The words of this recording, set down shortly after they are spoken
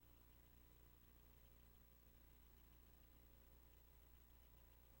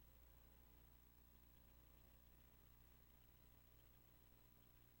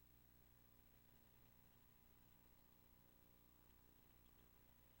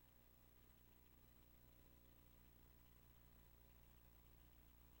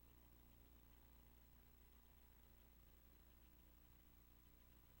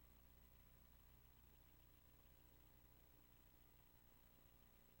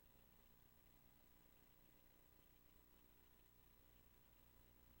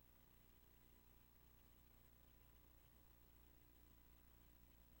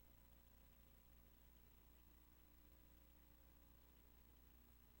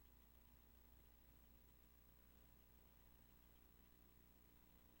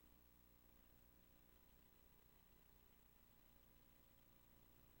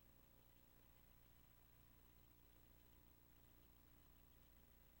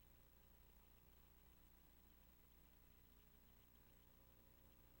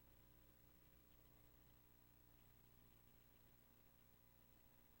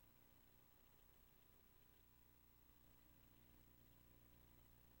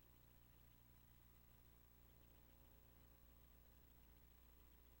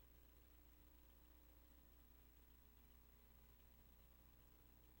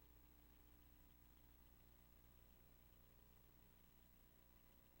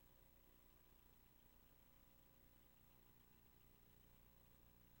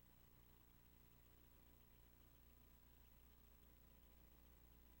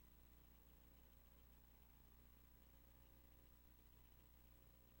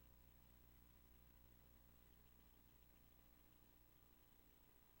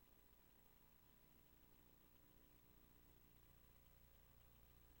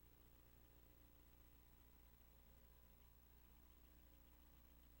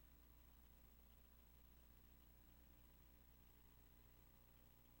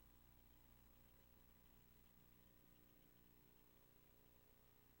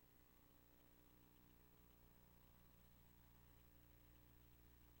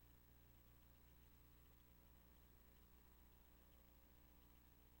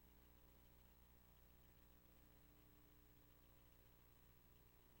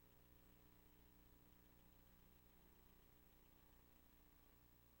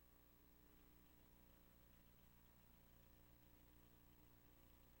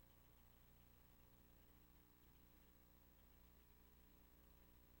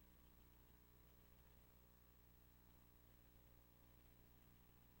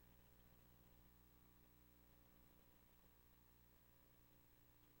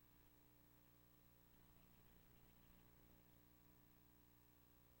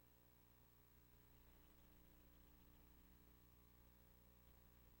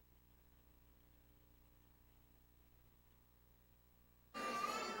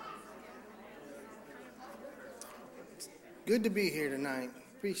Good to be here tonight.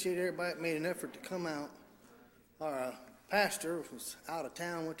 Appreciate everybody that made an effort to come out. Our pastor was out of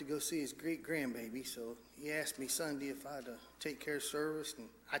town, went to go see his great grandbaby, so he asked me Sunday if I'd take care of service, and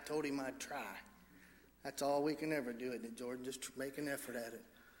I told him I'd try. That's all we can ever do, isn't it, Jordan? Just make an effort at it.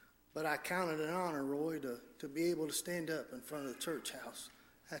 But I count it an honor, Roy, to be able to stand up in front of the church house.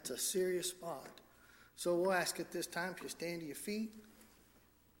 That's a serious spot. So we'll ask at this time if you stand to your feet.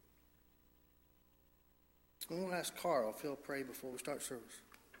 And we'll ask Carl if he'll pray before we start service.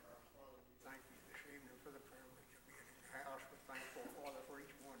 Father, we thank you this evening for the privilege of being in your house. We're thankful, Father, for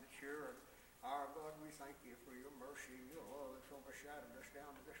each one that's here. Our God, we thank you for your mercy and your love that's overshadowed us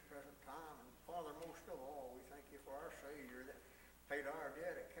down to this present time. And Father, most of all, we thank you for our Savior that paid our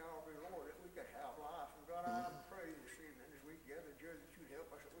debt at Calvary, Lord, that we could have life. And God, I pray this evening as we gather here that you'd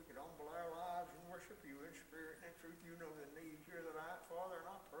help us, that we could humble our lives and worship you in spirit and in truth. You know the needs here tonight, Father, and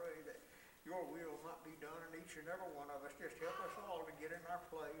I pray that your will might be done in each and every one of us. Just help us all to get in our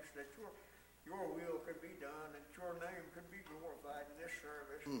place, that your will could be done, and your name could be glorified in this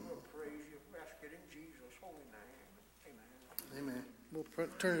service. We'll praise you. We ask it in Jesus' holy name. Amen. Amen. We'll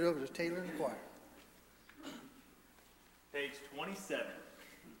turn it over to Taylor and the choir. Page 27.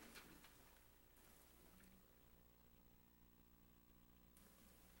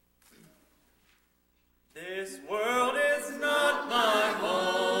 This world is not my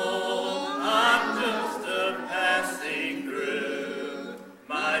home, I'm just a passing through.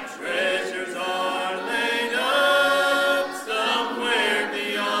 My treasures are laid up somewhere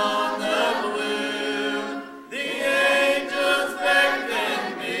beyond the blue. The angels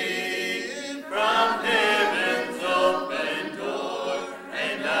beckon me from heaven's open door,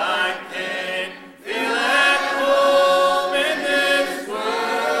 and I can't feel at home in this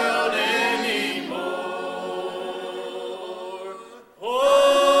world anymore. Oh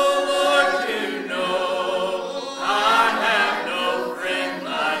Lord, you know I have no friend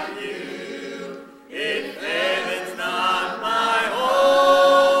like you. If heaven's not my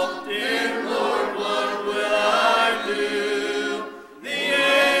home, dear Lord, what will I do? The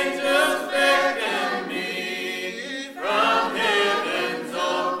angels beckon me from heaven's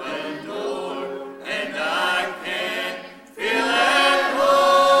open door, and I can't feel at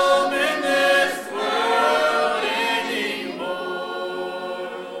home in this world anymore.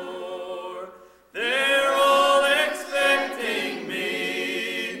 They're all expecting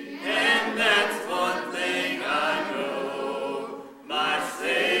me, and that's one thing I know. My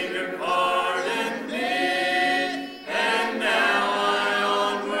Savior pardoned me, and now I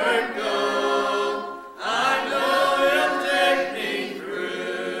onward go. I know He'll take me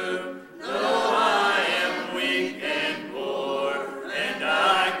through, though I am weak and poor, and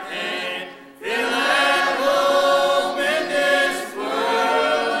I can't feel at home in this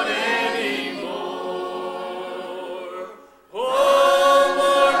world anymore. Oh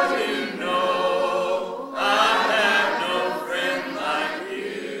Lord, you know I have no friend like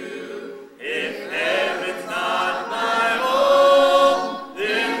you. If heaven's not my home,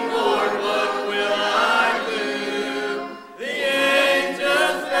 then Lord, what will I do? The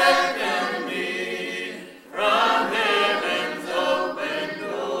angels beckon me from heaven's open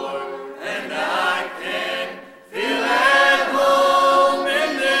door, and I can't feel at home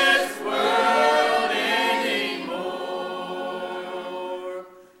in this world anymore.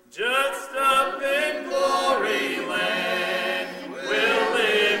 Just up in glory land, we'll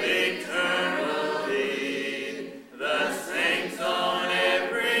live eternally. The saints on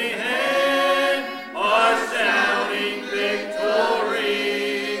every hand are shouting victory.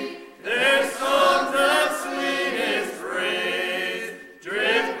 Their songs of sweetest praise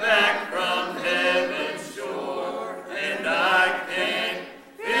drift back from heaven's shore, and I can't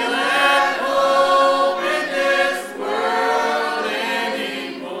feel at home in this world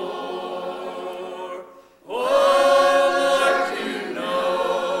anymore. Oh Lord, you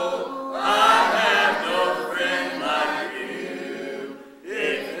know I have no friend like you.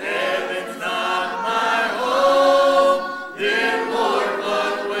 If heaven's not my home, dear Lord,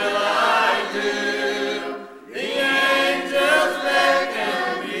 what will I do? The angels beckon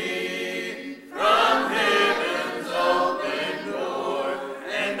me from heaven's open door,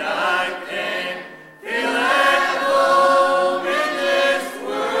 and I can't feel at home in this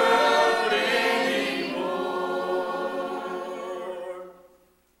world anymore.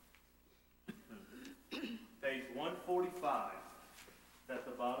 Page 145. At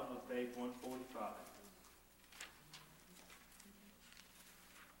the bottom of page 145.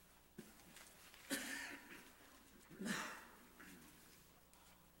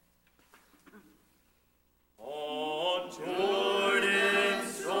 On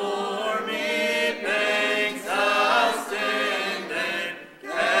Jordan's stormy banks I'll stand.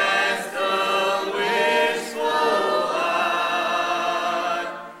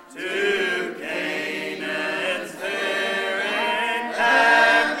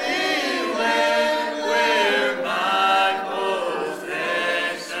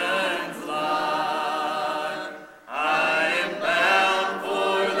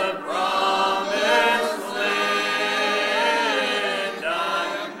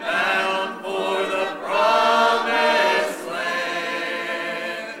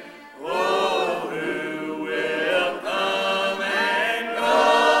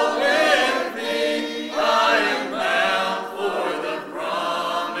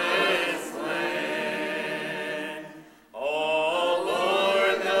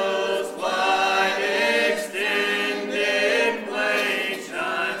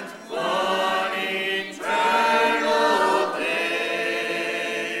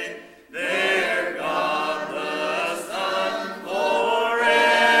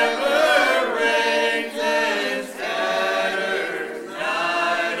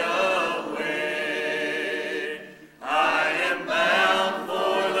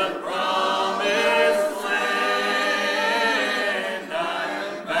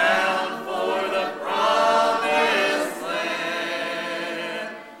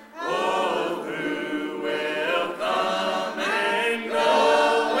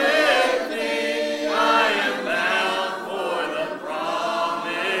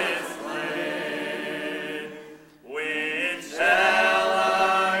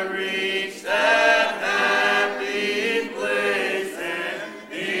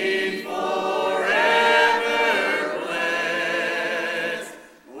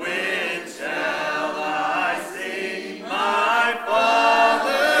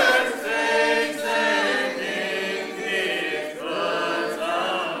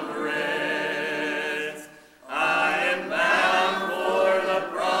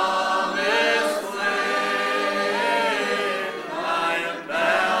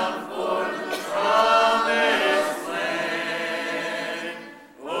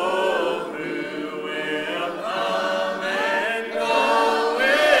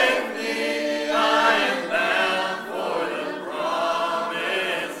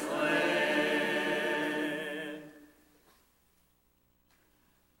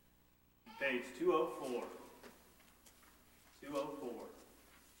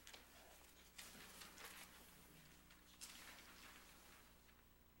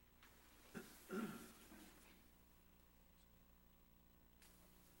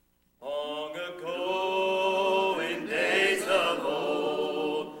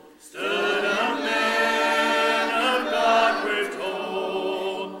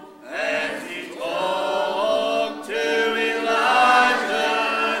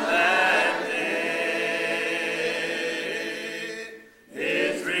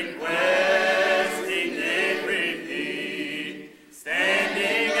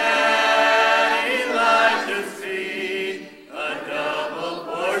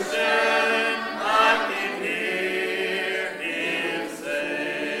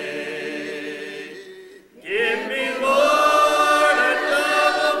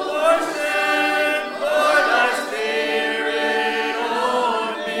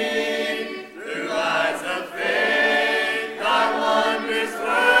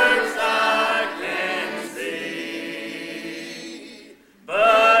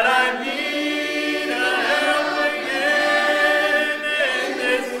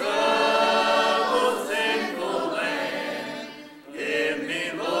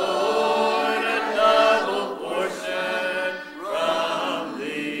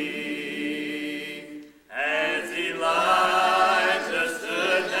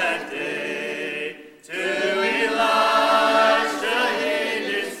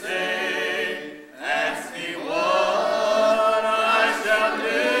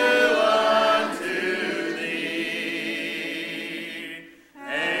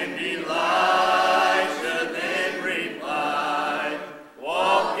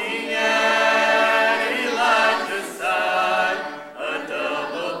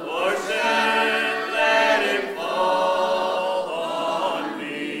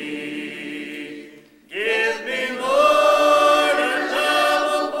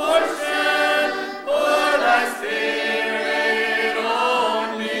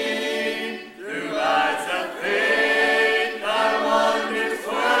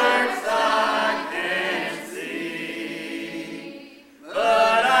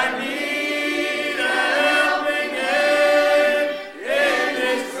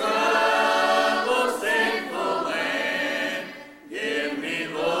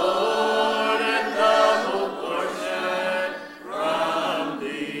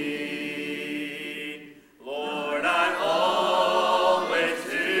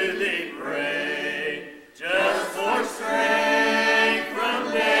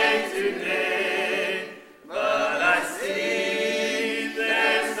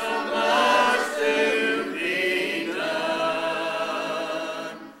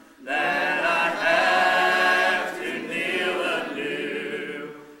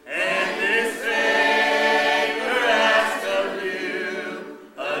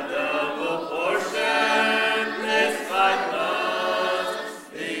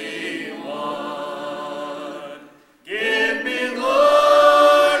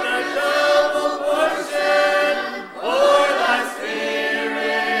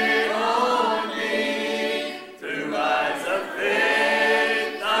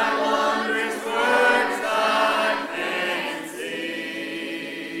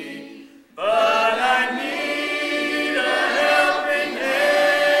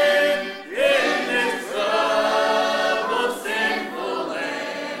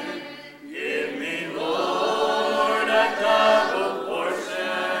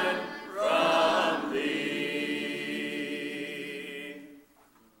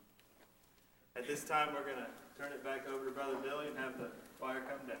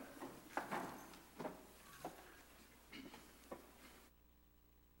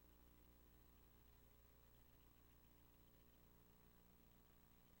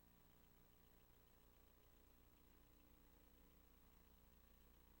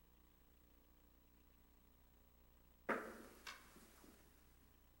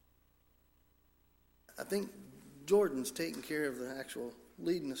 I think Jordan's taking care of the actual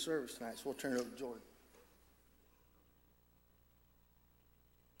leading the service tonight, so we'll turn it over to Jordan.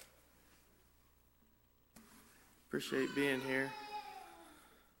 Appreciate being here.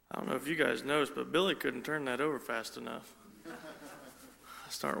 I don't know if you guys noticed, but Billy couldn't turn that over fast enough.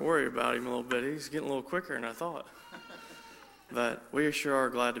 I start worrying about him a little bit. He's getting a little quicker than I thought. But we sure are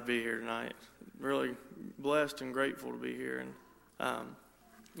glad to be here tonight. Really blessed and grateful to be here. And,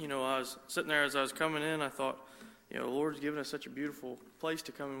 I was sitting there as I was coming in, I thought, the Lord's given us such a beautiful place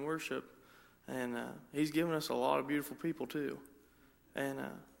to come and worship. And He's given us a lot of beautiful people, too. And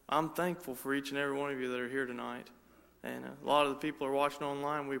I'm thankful for each and every one of you that are here tonight. And a lot of the people are watching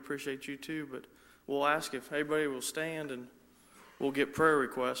online. We appreciate you, too. But we'll ask if everybody will stand, and we'll get prayer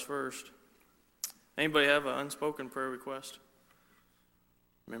requests first. Anybody have an unspoken prayer request?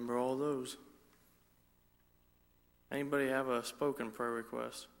 Remember all those. Anybody have a spoken prayer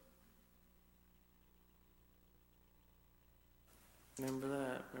request? Remember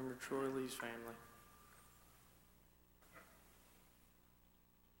that. Remember Troy Lee's family.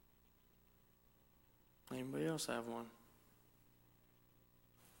 Anybody else have one?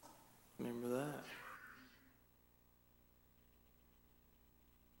 Remember that.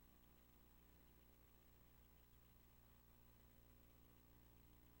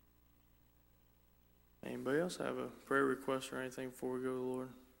 Anybody else have a prayer request or anything before we go to the Lord?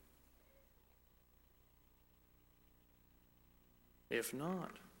 If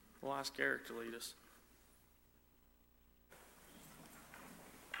not, we'll ask Eric to lead us.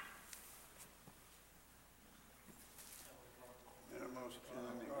 Most kind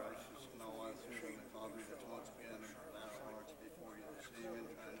and gracious and all-wise Heavenly Father, just once again in our hearts before you this evening,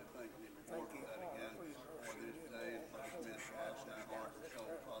 trying to thank you for that again for this day and for this mishaps in our heart and soul.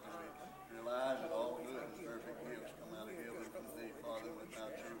 Father, we realize that all good and perfect gifts come out of heaven from thee, Father.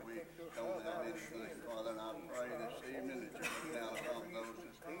 Without you, we don't have anything, Father. And I pray this evening that you look down upon those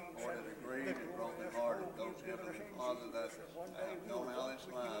that are grieved and broken-hearted, those, Heavenly Father, that have gone out this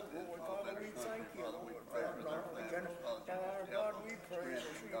life and for a better country, Father. We pray for their families, Father. Help them,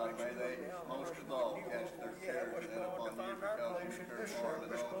 strengthen, God, may they most of all cast their cares then upon you, because you care for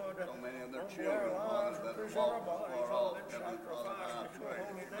them. And so many of their children, Father, that are walking far off, Heavenly Father, I pray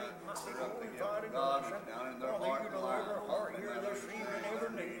that you might put up the gift of God that's down in their heart and life, Father. They might understand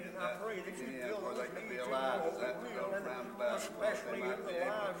their need, and that any end where they could be alive, that goes round about, especially in the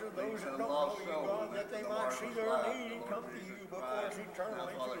lives of those that don't know you, God, that they might see their need and come to you before it's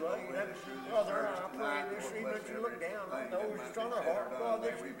eternally too late. Father, I pray this evening that you look down on those that's on their heart, God,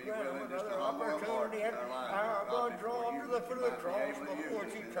 that you grant them another opportunity, and God, draw them to the foot of the cross before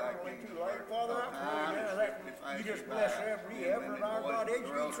it's eternally too late. Father, I pray now that you just bless every effort, our God, each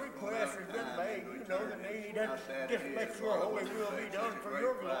request has been made. You know the need, and just let your holy will be done for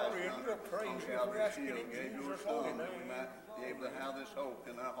your glory and your praise. We're asking in Jesus' holy name. Be able to have this hope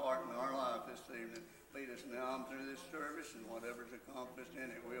in our heart and our life this evening. Lead us now on through this service, and whatever's accomplished in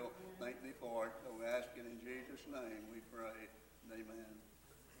it, we'll thank thee for it. So we ask it in Jesus' name, we pray. Amen.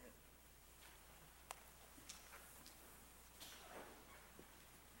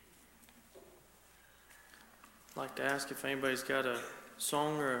 I'd like to ask if anybody's got a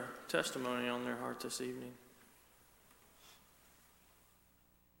song or a testimony on their heart this evening.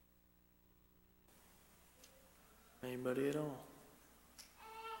 Anybody at all?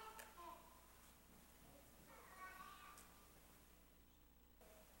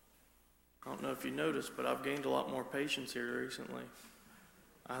 I don't know if you noticed, but I've gained a lot more patience here recently.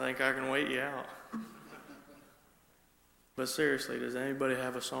 I think I can wait you out. But seriously, does anybody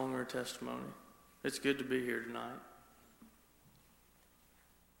have a song or a testimony? It's good to be here tonight.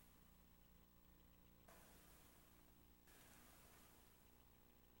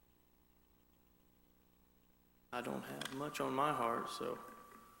 I don't have much on my heart, so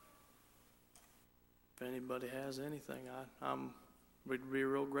if anybody has anything, we'd be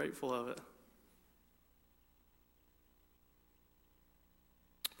real grateful of it.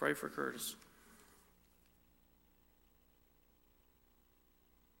 Pray for Curtis.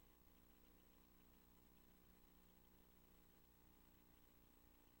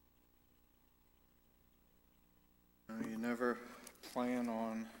 You never plan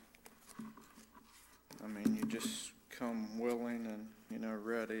on, you just come willing and,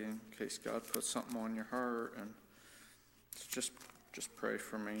 ready in case God puts something on your heart. And it's just pray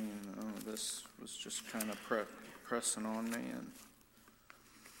for me. This was just kind of pressing on me. And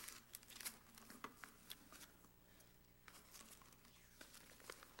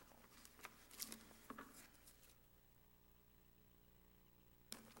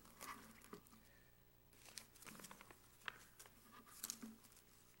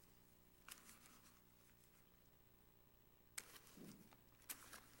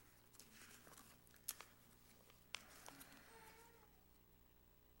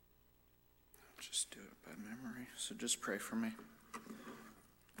just do it by memory. So just pray for me.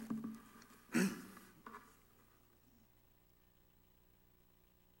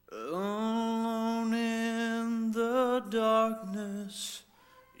 Alone in the darkness,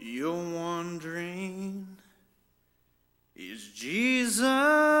 you're wondering, is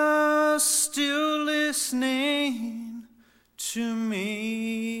Jesus still listening to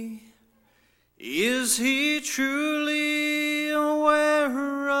me? Is he truly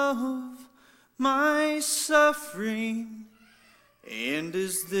aware of my suffering? And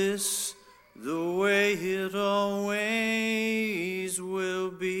is this the way it always will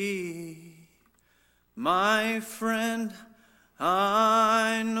be? My friend,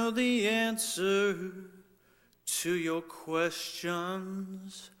 I know the answer to your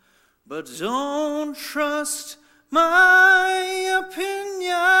questions, but don't trust my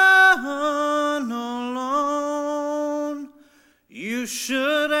opinion alone. You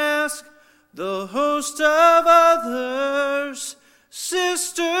should ask the host of others,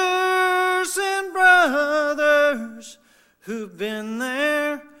 sisters and brothers who've been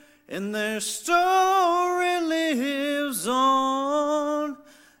there, and their story lives on.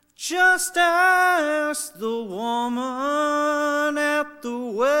 Just ask the woman at the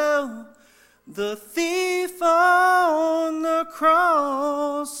well, the thief on the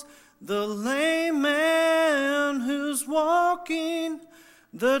cross, the lame man who's walking,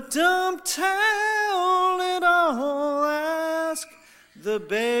 the dumb tell it all. Ask the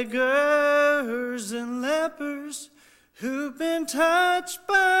beggars and lepers who've been touched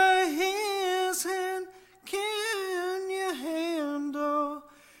by his hand. Can you handle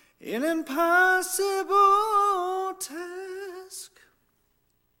an impossible task?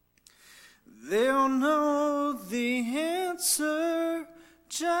 They'll know the answer,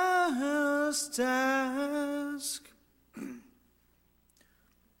 just ask.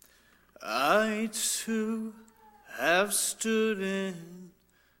 I too have stood in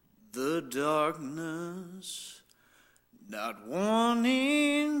the darkness, not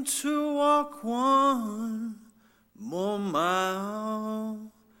wanting to walk one more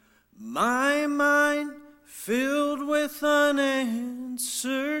mile. My mind filled with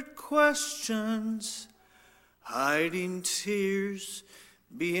unanswered questions, hiding tears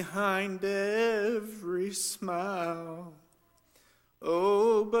behind every smile.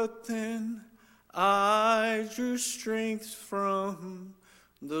 Oh, but then I drew strength from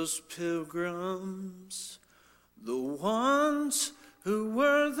those pilgrims, the ones who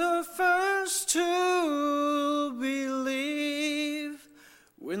were the first to believe.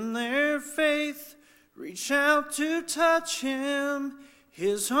 When their faith reached out to touch him,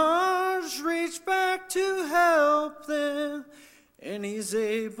 his arms reached back to help them, and he's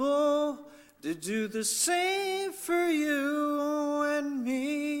able to do the same for you and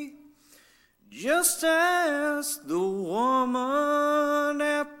me. Just ask the woman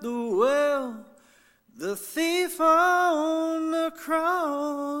at the well, the thief on the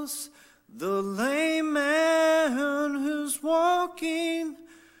cross, the lame man who's walking,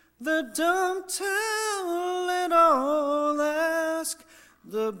 the dumb tell it all. Ask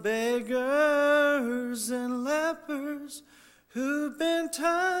the beggars and lepers who've been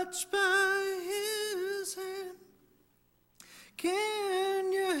touched by his hand.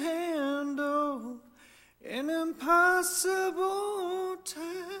 Can you handle an impossible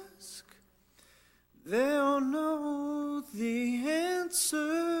task? They'll know the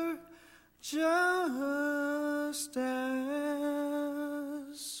answer, just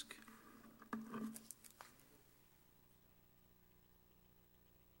ask.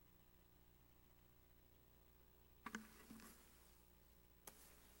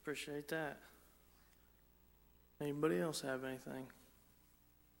 Appreciate that. Anybody else have anything?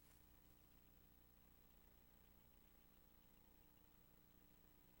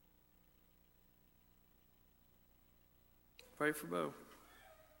 Pray for Bo.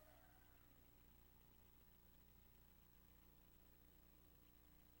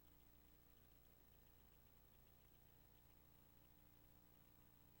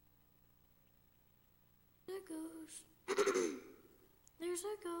 There's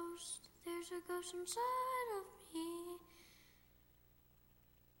a ghost inside of me.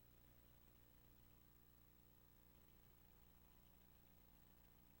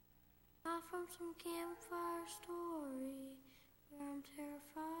 Not from some campfire story where I'm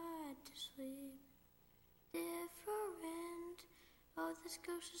terrified to sleep. Different, oh, this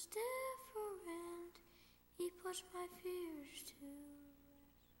ghost is different. He puts my fears to rest.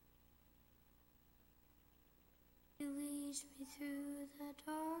 He leads me through the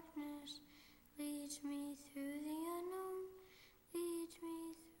darkness, leads me through the unknown, leads me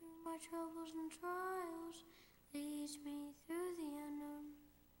through much troubles and trials, leads me through the unknown.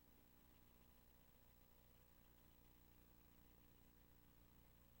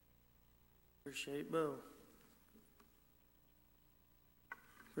 Appreciate Bo.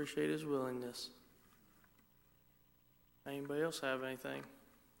 Appreciate his willingness. Anybody else have anything?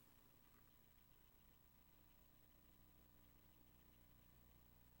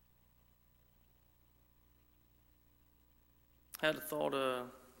 I had a thought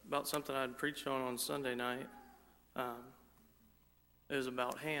about something I'd preached on Sunday night. It was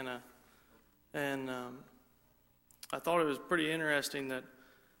about Hannah. And I thought it was pretty interesting that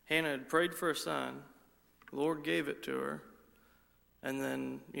Hannah had prayed for a son. The Lord gave it to her. And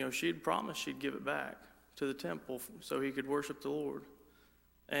then, she had promised she'd give it back to the temple so he could worship the Lord.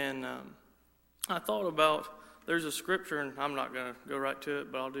 And I thought about, there's a scripture, and I'm not going to go right to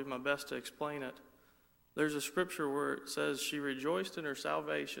it, but I'll do my best to explain it. There's a scripture where it says she rejoiced in her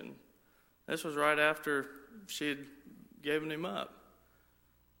salvation. This was right after she had given him up.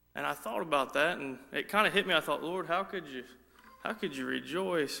 And I thought about that, and it kind of hit me. I thought, Lord, how could you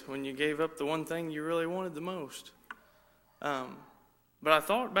rejoice when you gave up the one thing you really wanted the most? But I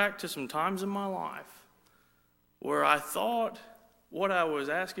thought back to some times in my life where I thought what I was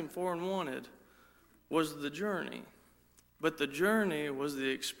asking for and wanted was the journey. But the journey was the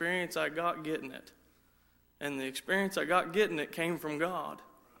experience I got getting it. And the experience I got getting it came from God.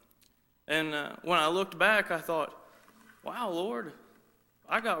 And when I looked back, I thought, wow, Lord,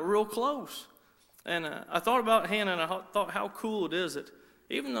 I got real close. And I thought about Hannah, and I thought how cool it is that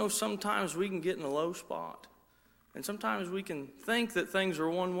even though sometimes we can get in a low spot, and sometimes we can think that things are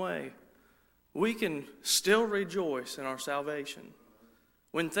one way, we can still rejoice in our salvation.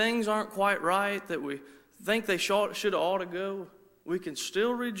 When things aren't quite right, that we think they should have ought to go, we can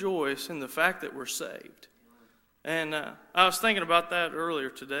still rejoice in the fact that we're saved. And I was thinking about that earlier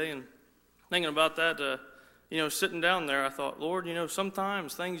today, and thinking about that, sitting down there, I thought, Lord,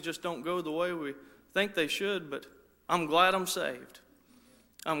 sometimes things just don't go the way we think they should, but I'm glad I'm saved.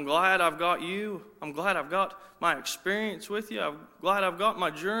 I'm glad I've got you. I'm glad I've got my experience with you. I'm glad I've got my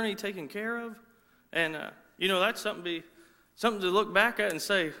journey taken care of. And, that's something to look back at and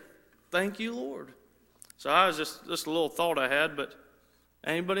say, thank you, Lord. So I was just a little thought I had, but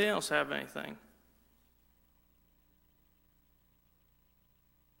anybody else have anything?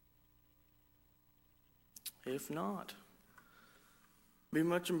 If not, be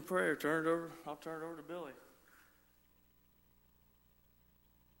much in prayer. I'll turn it over to Billy.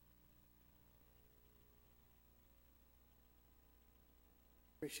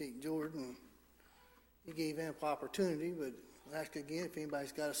 Appreciate Jordan. He gave ample opportunity, but I'll ask again if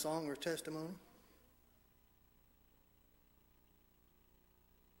anybody's got a song or testimony.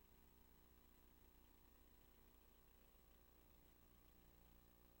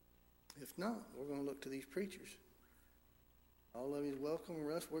 If not, we're going to look to these preachers. All of you is welcome.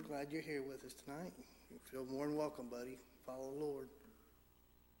 Russ, we're glad you're here with us tonight. You feel more than welcome, buddy. Follow the Lord.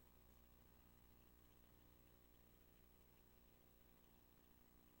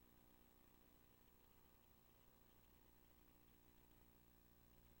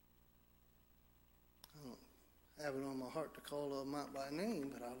 I don't have it on my heart to call them out by name,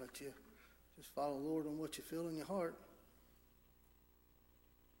 but I'll let you just follow the Lord on what you feel in your heart.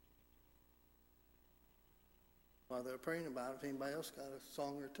 While they're praying about it, if anybody else got a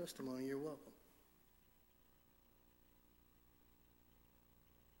song or a testimony, you're welcome.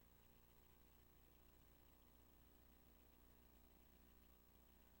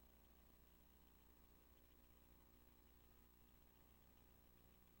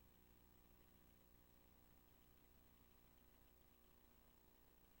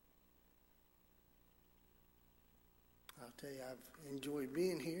 I'll tell you, I've enjoyed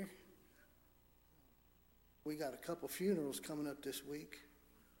being here. We got a couple funerals coming up this week.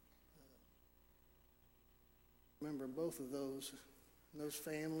 Remember both of those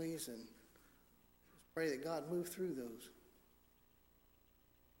families, and just pray that God move through those.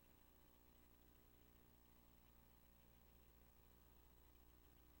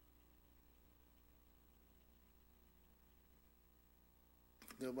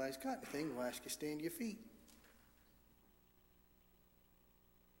 If nobody's got anything, we'll ask you to stand to your feet.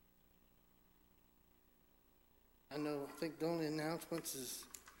 I think the only announcements is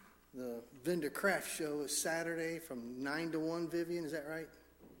the vendor craft show is Saturday from 9 to 1, Vivian, is that right?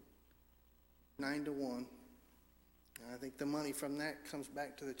 9 to 1. And I think the money from that comes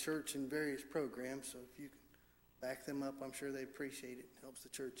back to the church in various programs, so if you can back them up, I'm sure they appreciate it. Helps the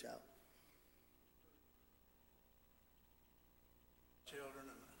church out.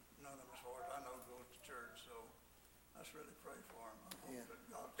 Children, and none of them, as far as I know, go to church, so let's really pray for them. I hope that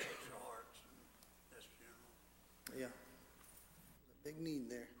God takes your Yeah. There's a big need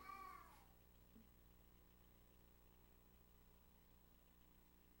there.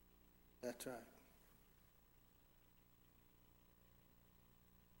 That's right.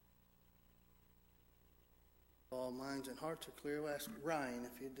 All minds and hearts are clear. We'll ask Ryan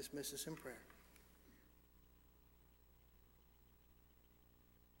if he'd dismiss us in prayer.